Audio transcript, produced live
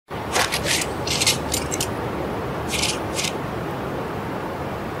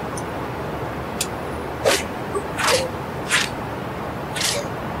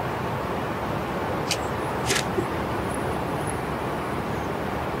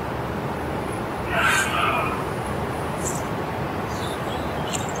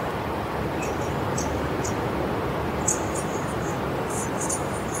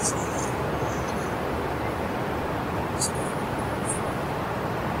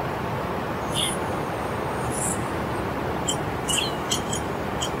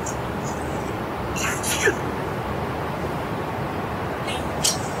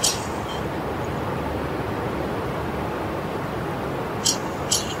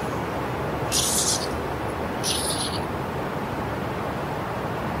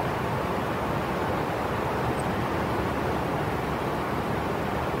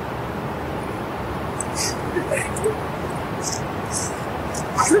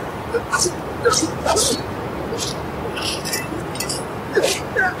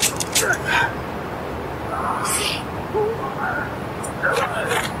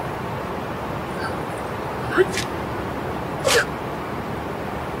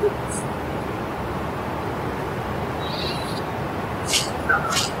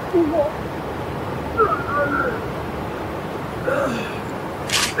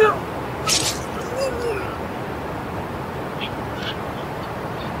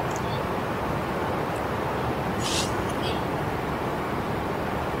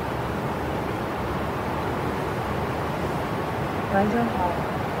玩真好。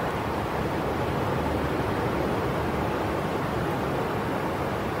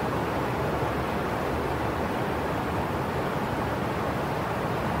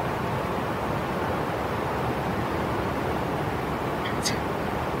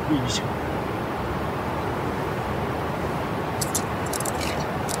英雄。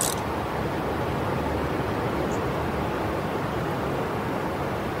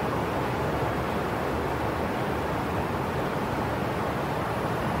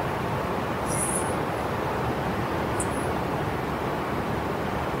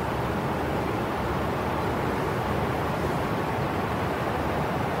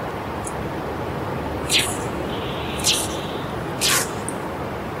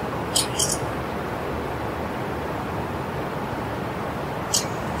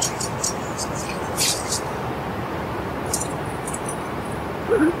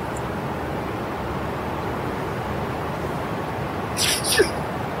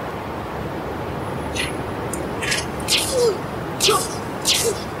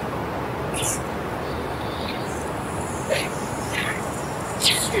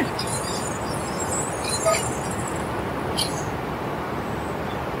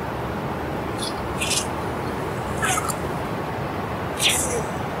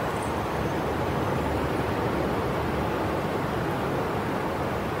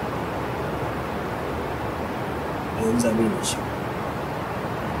人在为你想。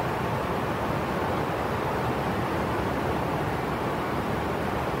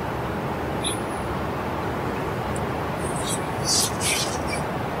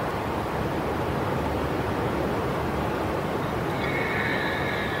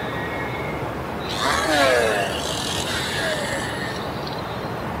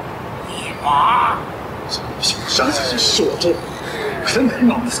啊！上次是我这，真他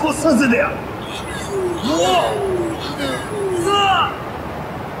妈错孙子的呀！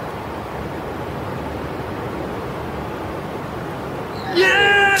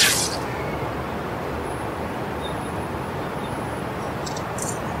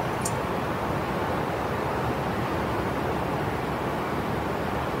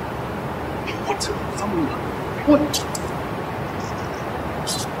我这脏了，我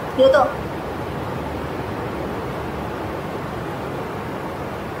别动。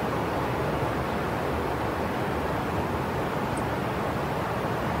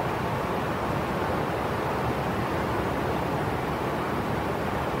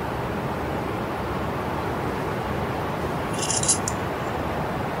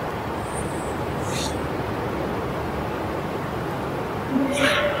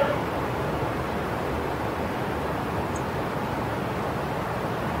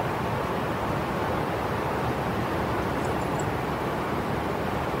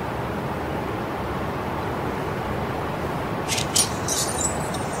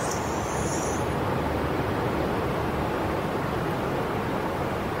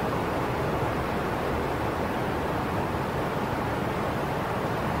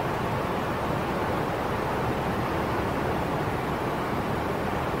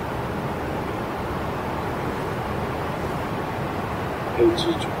黑蜘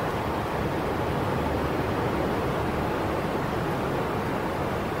蛛。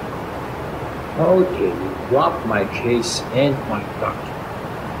Okay, you dropped my case and my doctor.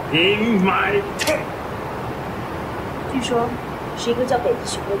 In my tent。据说是一个叫北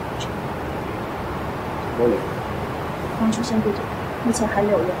极熊的女生，我有。刚出现不久，目前还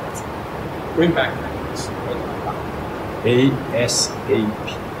没有任何进展。 Bring back my case and my doctor.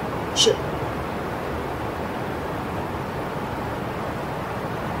 ASAP. 是。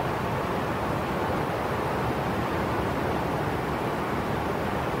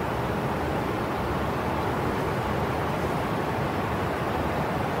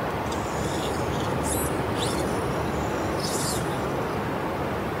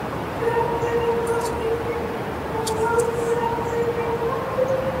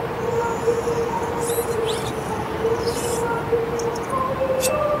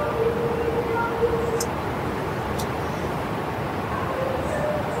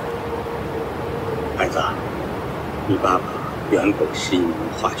孩子，你爸爸原本是一名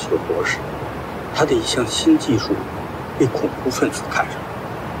化学博士，他的一项新技术被恐怖分子看上了。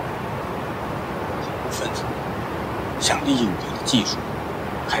恐怖分子想利用他的技术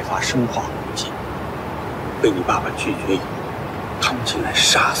开发生化武器，被你爸爸拒绝以后，他们竟然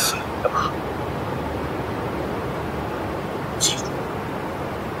杀死了你的妈。记住，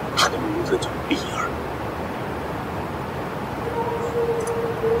他的名字叫比尔。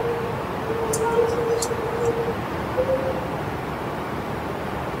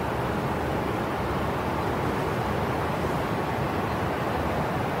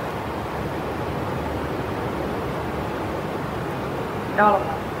到了吗？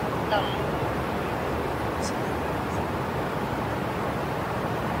到了。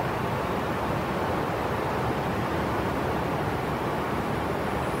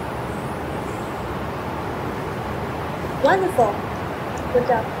Wonderful， good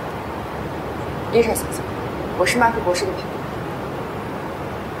job。丽莎小姐，我是马克博士的朋友。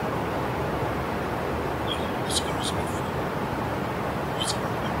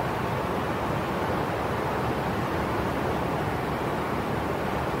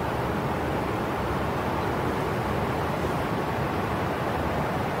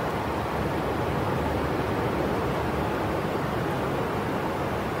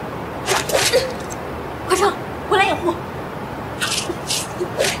快上，回来掩护！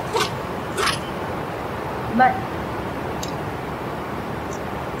慢。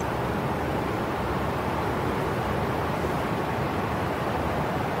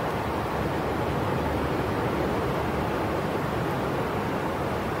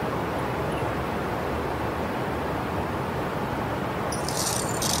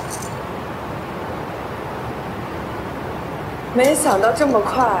没想到这么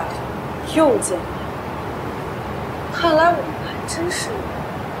快又见面，看来我们还真是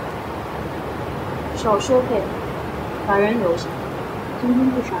少说配合，打人有赏，今天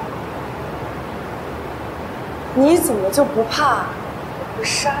不杀。你怎么就不怕我不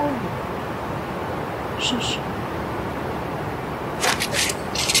杀了你？试试。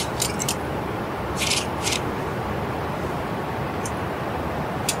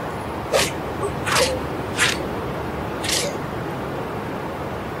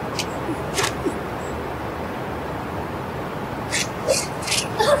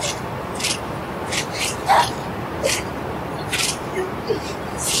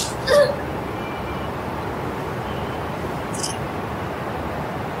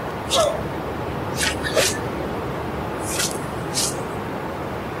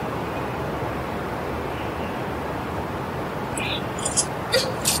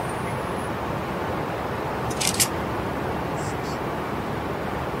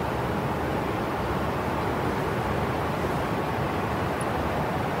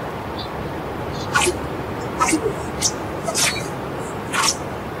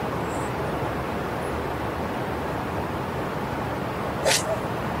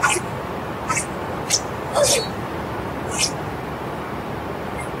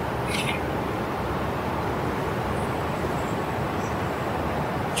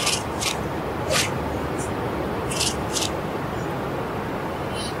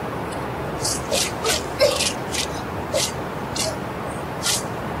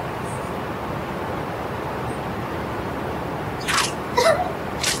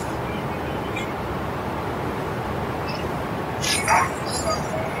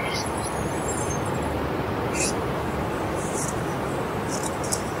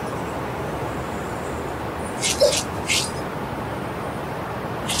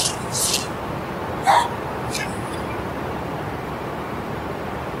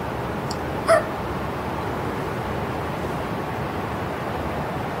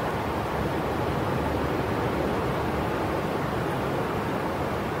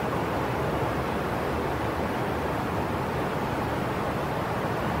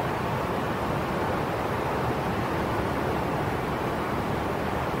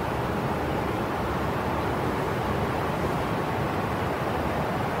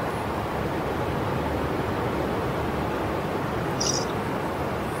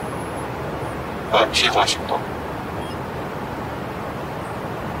按计划行动。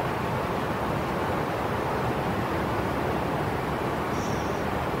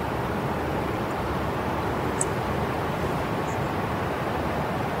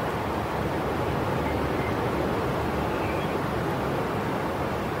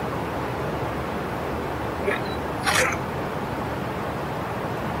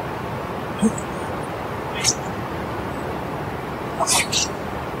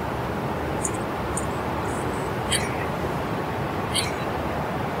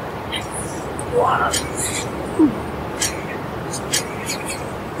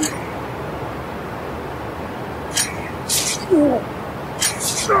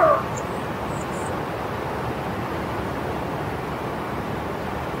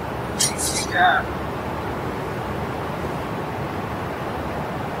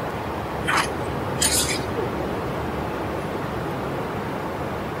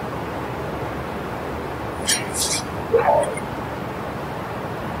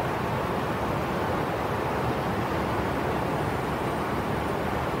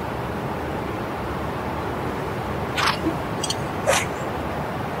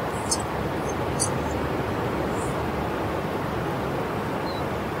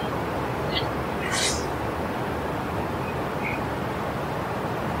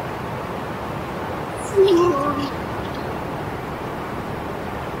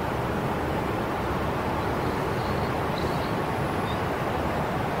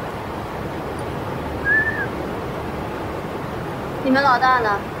你们老大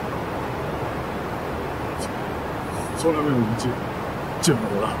呢？从来没有人见过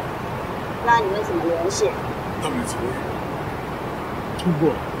我了。那你们怎么联系？大概通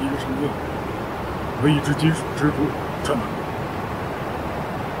过一个声音和一只金属蜘蛛传达。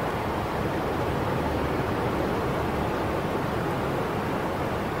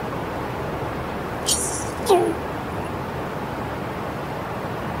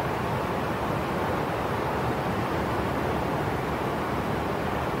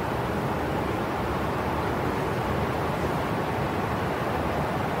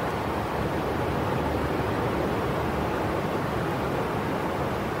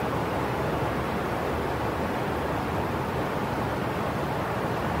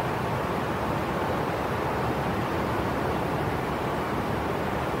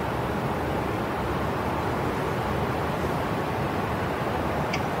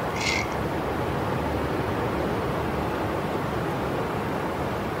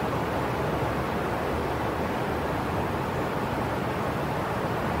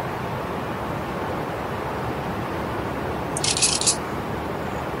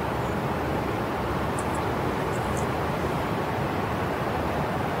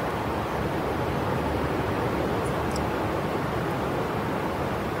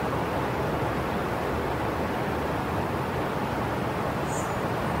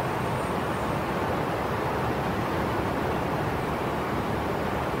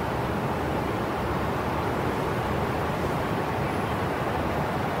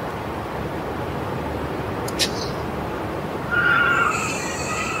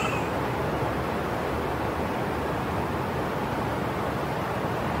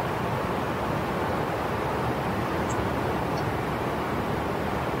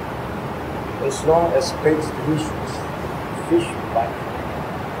As long as it's delicious, fish bite.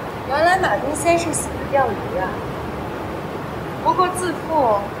 原来马丁先生喜欢钓鱼啊！不过自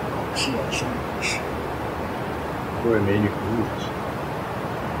负不是人生大事。各位美女和物质，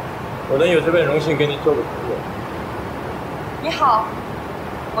我能有这份荣幸跟您做个朋友。你好，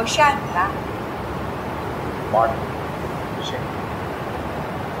我是艾米拉。Martin， 谢谢。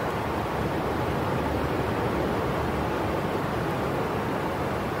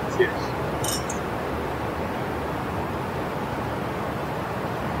Cheers。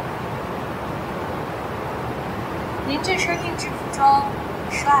您这身定制服装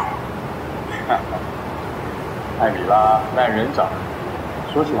很帅啊！艾米拉烂人长，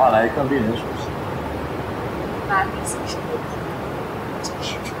说起话来更令人熟悉。马丁先生的真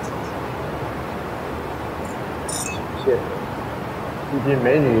是出色。谢谢，毕竟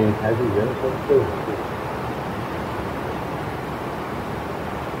美女才是人生最稳定。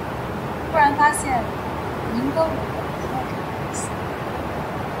突然发现，您跟我有这种关系，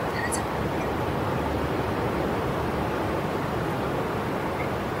他怎么？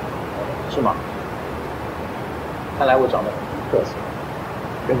是吗？看来我长得很有特色，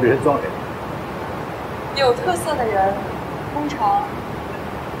跟别人撞脸。有特色的人，通常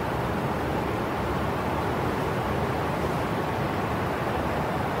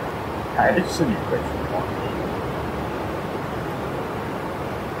还是你会说话。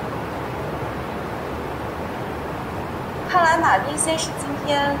看来马丁先生今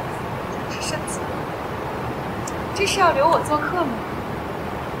天是生气了，这是要留我做客吗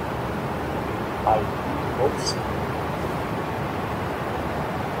？I hope so。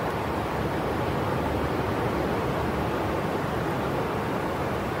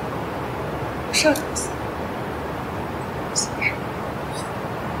不是有东西。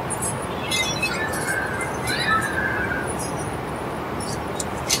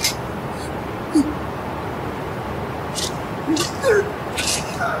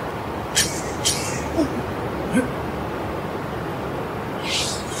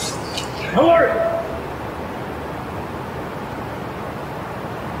Don't worry.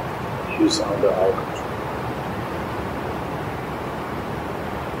 She's under our control.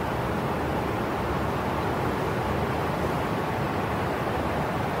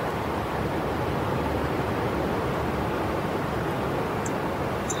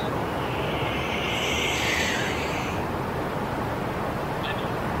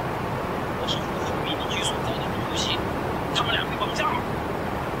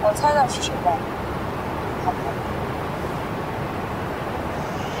 “我猜到是谁干的，好不好？”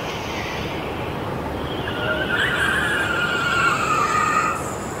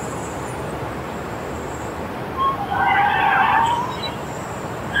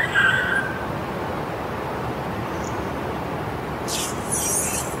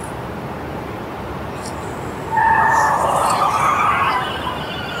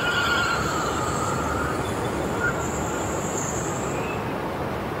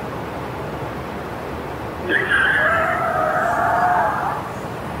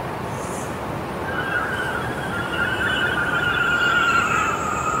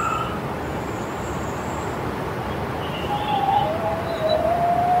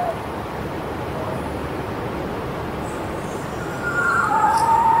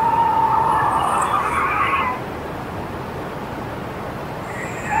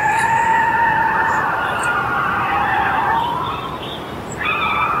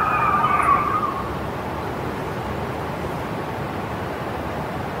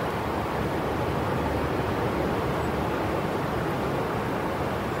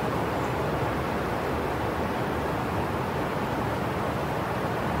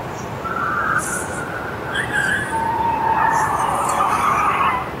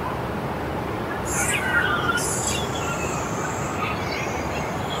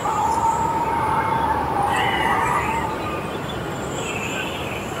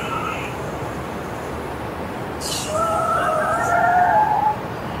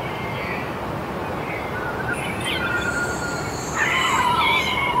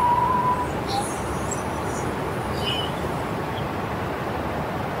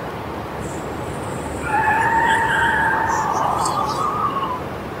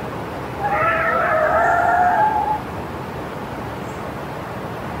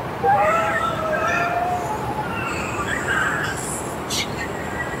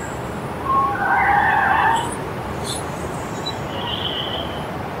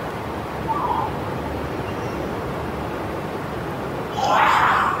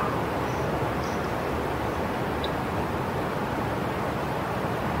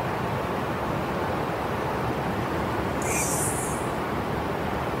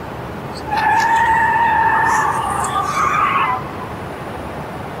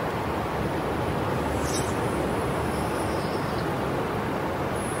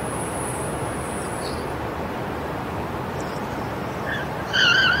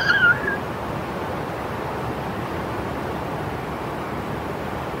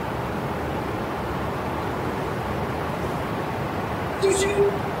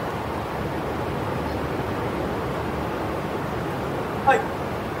はい。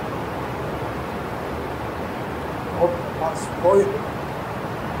すごい。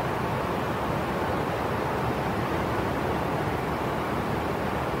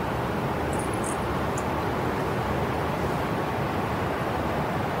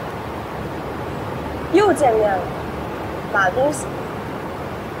又见面了，马东先生，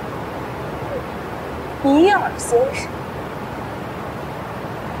尼尔先生。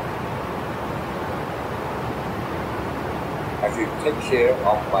I should take care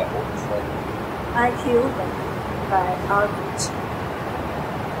of my own training. I killed them by argument.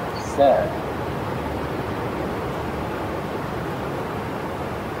 Sad.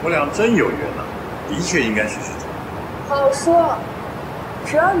 我俩真有缘啊，的确应该试试。好说，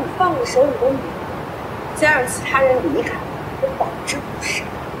只要你放了手里的女人，再让其他人离开，我保证不杀。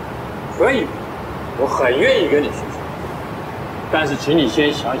可以，我很愿意跟你试试。但是，请你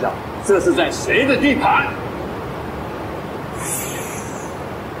先想想，这是在谁的地盘？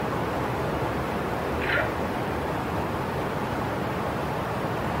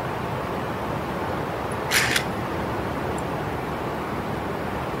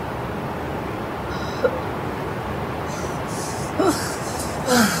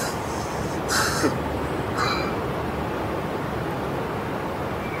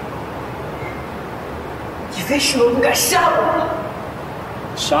你为什么不敢杀我？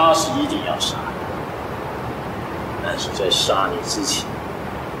杀是一定要杀的，但是在杀你之前，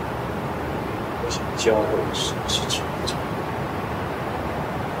我想教会你什么是权杖。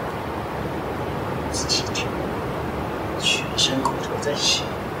仔细听，全身骨头在响，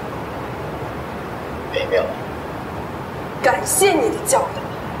美妙。感谢你的教导。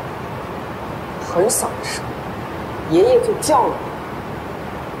很小的时候，爷爷就教了我，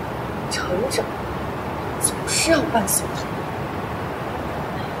成长总是要伴随痛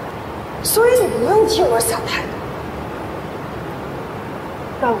苦，所以你不用替我想太多。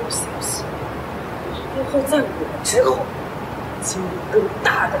但我相信，你一定会在我之后经历更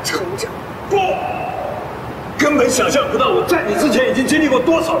大的成长。不，根本想象不到我在你之前已经经历过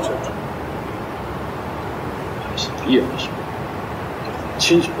多少成长。还是第一时，我很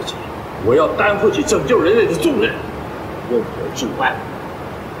清楚的知道，我要担负起拯救人类的重任，任何阻碍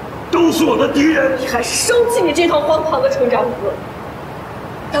都是我的敌人。你还是收起你这套荒唐的成长理论。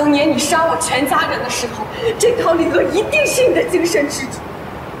当年你杀我全家人的时候，这套理论一定是你的精神支柱。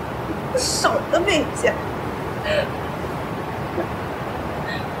少了呗，姐。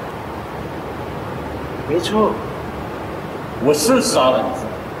没错，我是杀了你父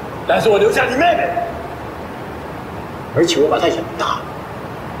母，但是我留下你妹妹，而且我把她养大了。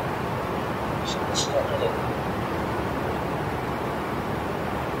想知道她在哪？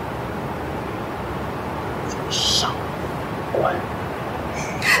在上官。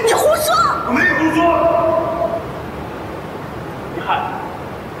你胡说！我没有胡说。遗憾，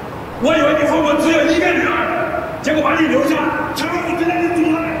我以为你父母只有一个女儿，结果把你留下，成为我最大的阻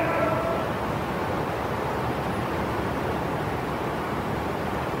碍。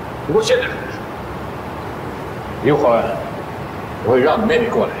不过现在，一会儿我会让你妹妹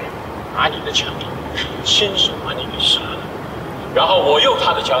过来，拿你的枪头，亲手把你给杀了，然后我用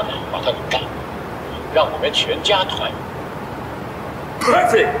她的枪头把她给干了，让你们全家团圆。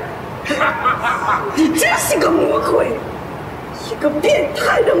Perfect！ 你真是个魔鬼，一个变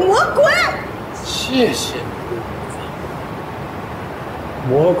态的魔鬼！谢谢你，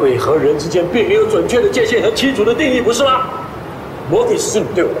魔鬼和人之间并没有准确的界限和清楚的定义，不是吗？魔鬼只是你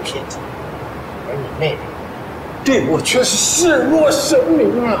对我的偏见，而你妹妹对我却是视若神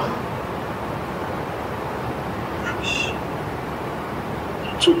明啊！可惜，你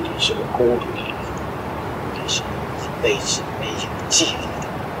注定是个孤独的人，这是一辈子没有记忆的。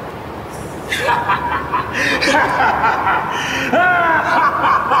哈哈哈哈哈！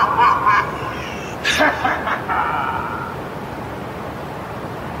哈哈哈哈！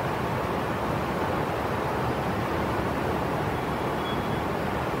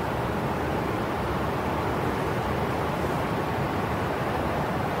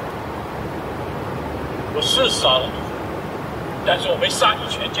我是杀了你，但是我没杀你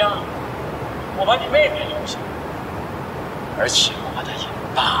全家，我把你妹妹留下，而且我把她养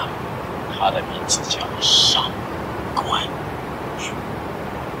大了。她的名字叫上官语。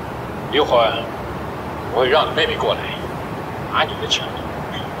一会儿我会让你妹妹过来，拿你的枪头，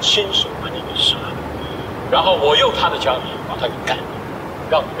亲手把你给杀了，然后我用她的枪头把她给干了，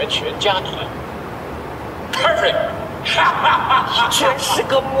让你们全家团圆。Perfect！ 你真是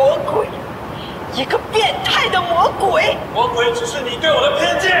个魔鬼，一个变态的魔鬼！魔鬼只是你对我的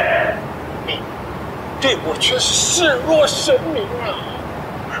偏见，你对我却是视若神明啊！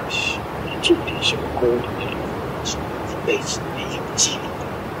可惜你注定是个孤独的人，一辈子没有记忆。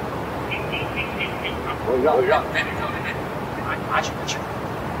我让妹妹拿起我枪，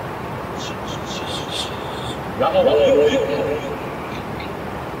然后我用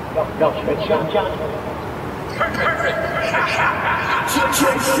让你们全家团圆。这真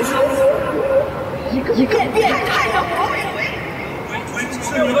是个魔鬼，一个变态的魔鬼！是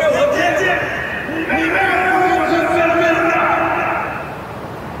你对我的偏见，你没有对我是真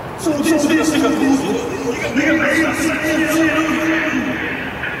的，注定是个孤独，一个没有世界记录。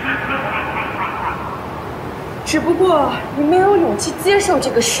只不过你没有勇气接受这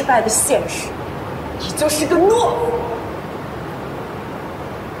个失败的现实，你就是个懦夫。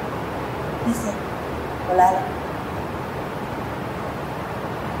李姐，我来了。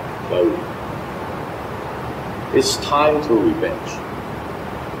Chloe, it's time to revenge.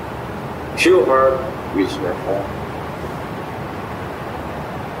 Kill her with your horn.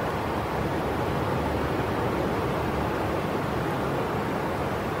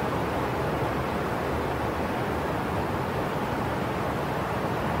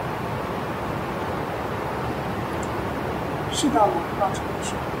 是到了报仇的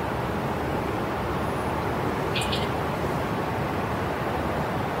时候。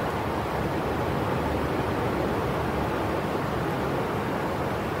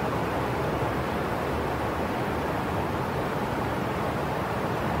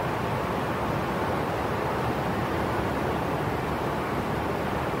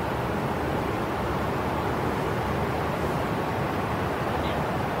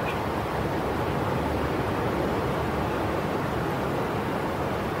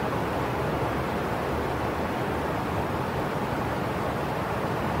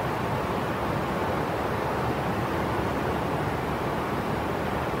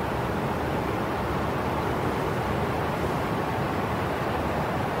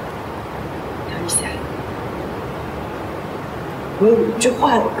我有一句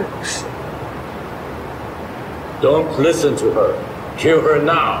话要跟你说。Don't listen to her. Kill her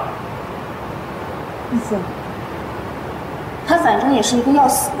now. 义父，他反正也是一个要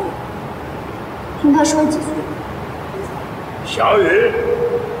死的人，听他说几句。小雨，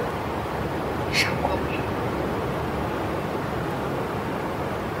上官雨，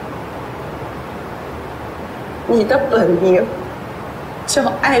你的本名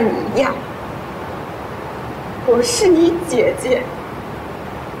叫艾米亚，我是你姐姐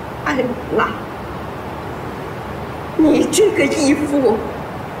艾米拉。你这个义父，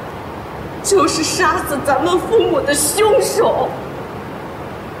就是杀死咱们父母的凶手。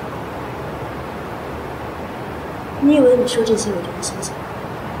你以为你说这些我就不相信？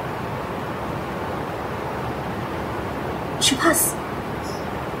你是怕死？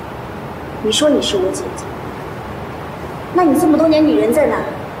你说你是我姐姐，那你这么多年你人在哪里？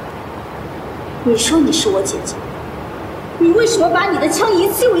你说你是我姐姐，你为什么把你的枪一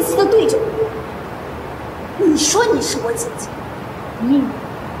次又一次的对着我？你说你是我姐姐，你以为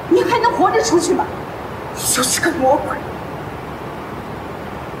你还能活着出去吗？你就是个魔鬼！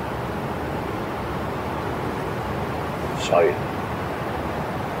小雨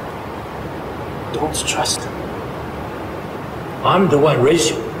 ，Don't trust her. I'm the one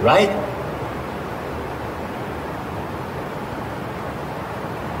raising you, right?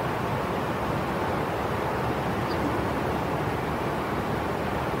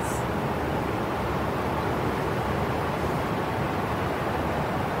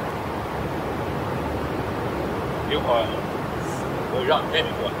 一会儿我让妹妹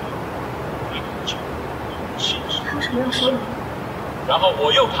过来，拿着枪，亲手。他为什么要说你？然后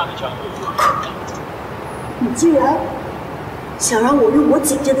我用他的枪。你竟然想让我用我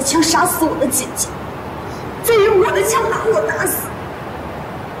姐姐的枪杀死我的姐姐，再用我的枪把我打死，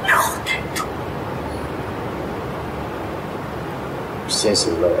你好歹毒！ Since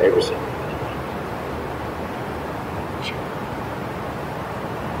you know everything.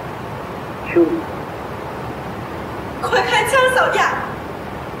 快开枪，小亚！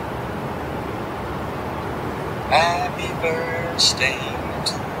 Happy birthday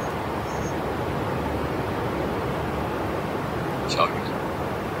to 小雨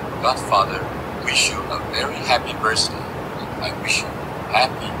 ，Godfather wish you a very happy birthday. I wish you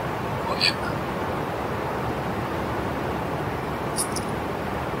happy forever.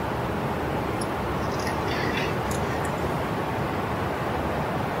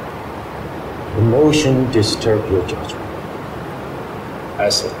 Emotion disturb your judgment.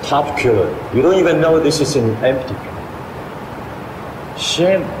 As a top killer, you don't even know this is an empty gun.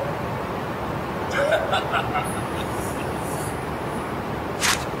 Shame.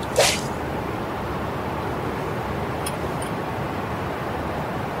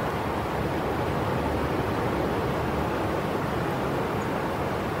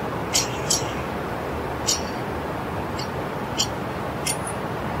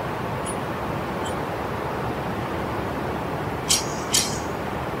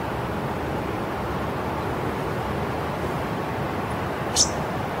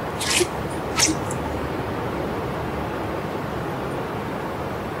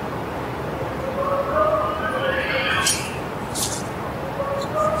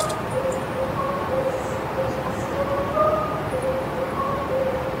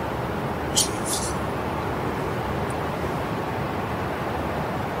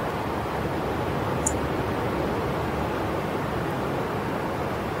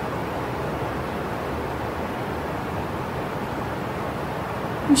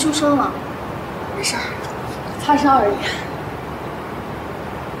你受伤了？没事儿，擦伤而已。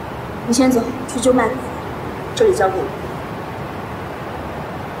你先走，去救麦克，这里交给我。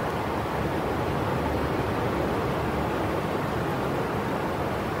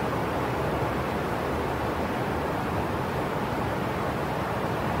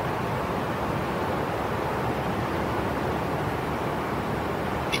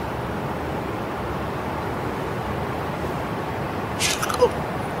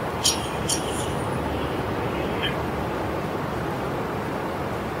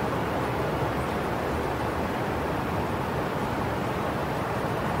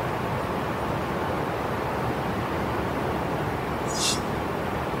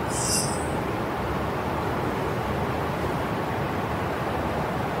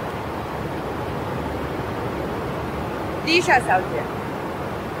丽莎小姐，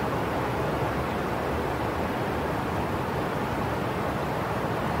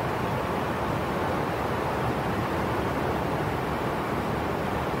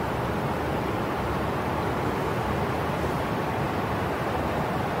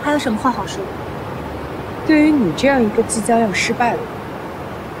还有什么话好说？对于你这样一个即将要失败的人，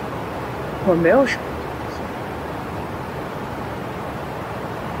我没有什么。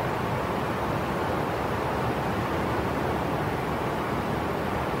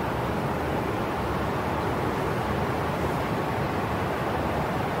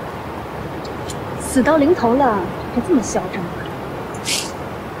死到临头了，还这么嚣张啊！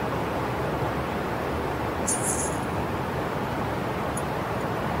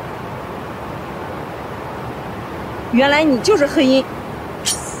原来你就是黑鹰。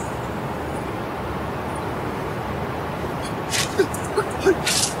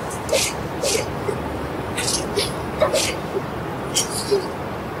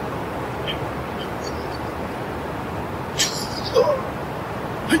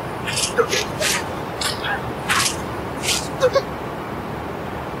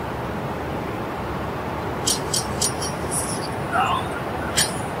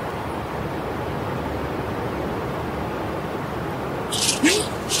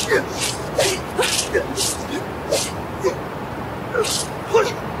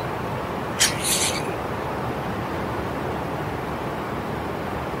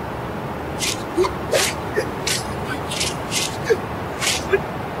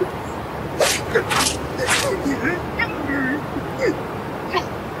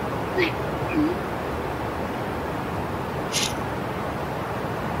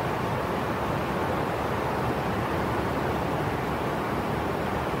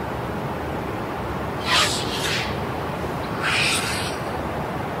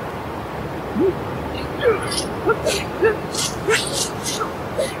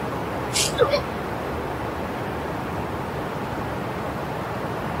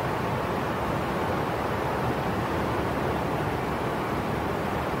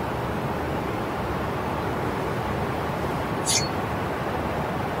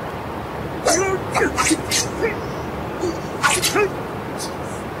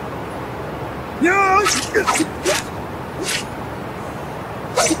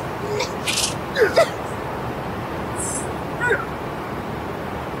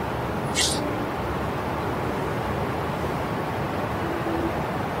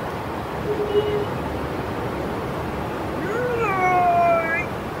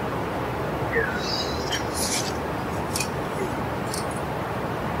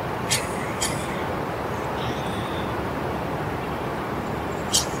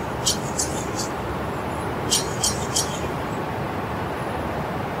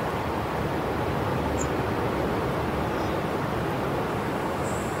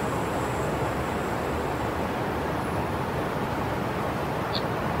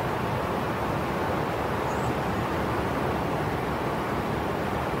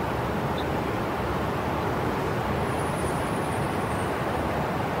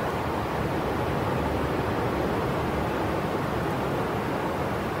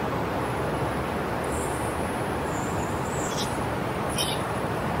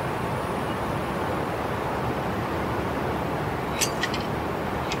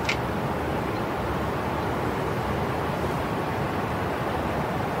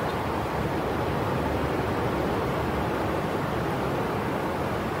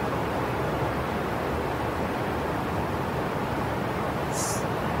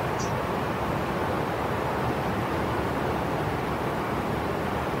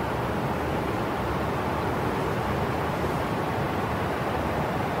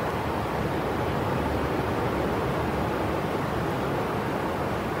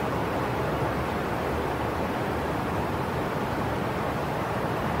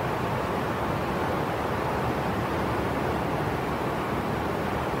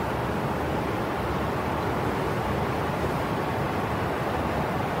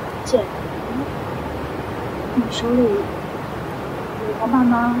姐，你手里有我爸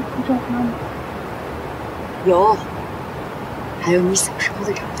妈的照片吗？有，还有你小时候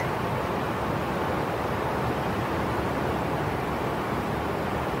的照片。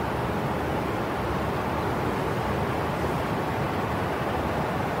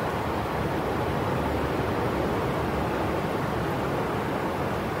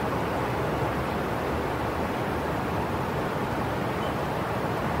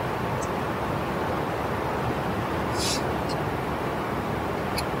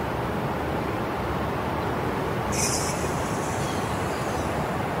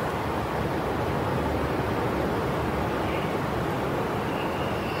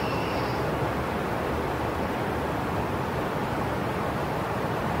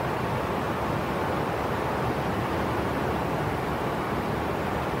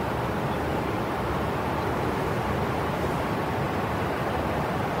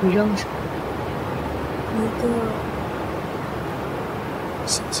你扔什么？一个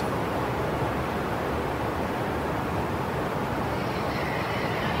形象。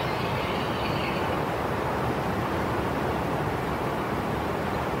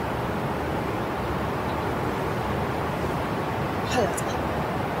快来走。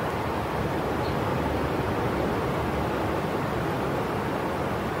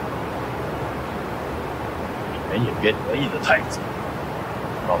原演员得意的太子，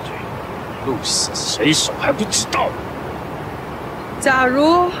老君，鹿死谁手还不知道？假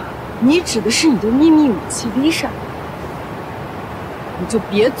如你指的是你的秘密武器 V 闪，你就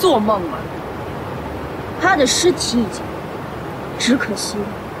别做梦了。他的尸体已经，只可惜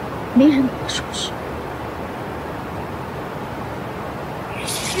没人把他收拾。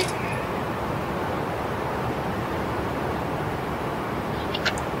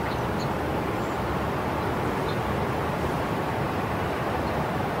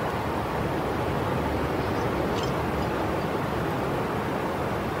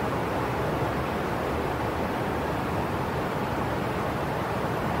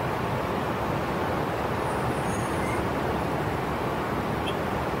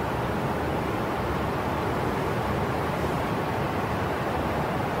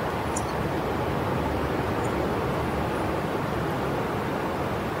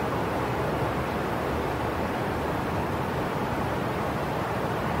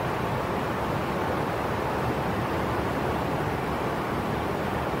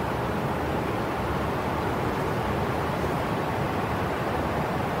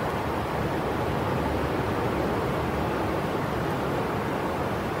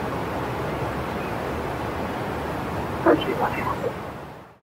而且那条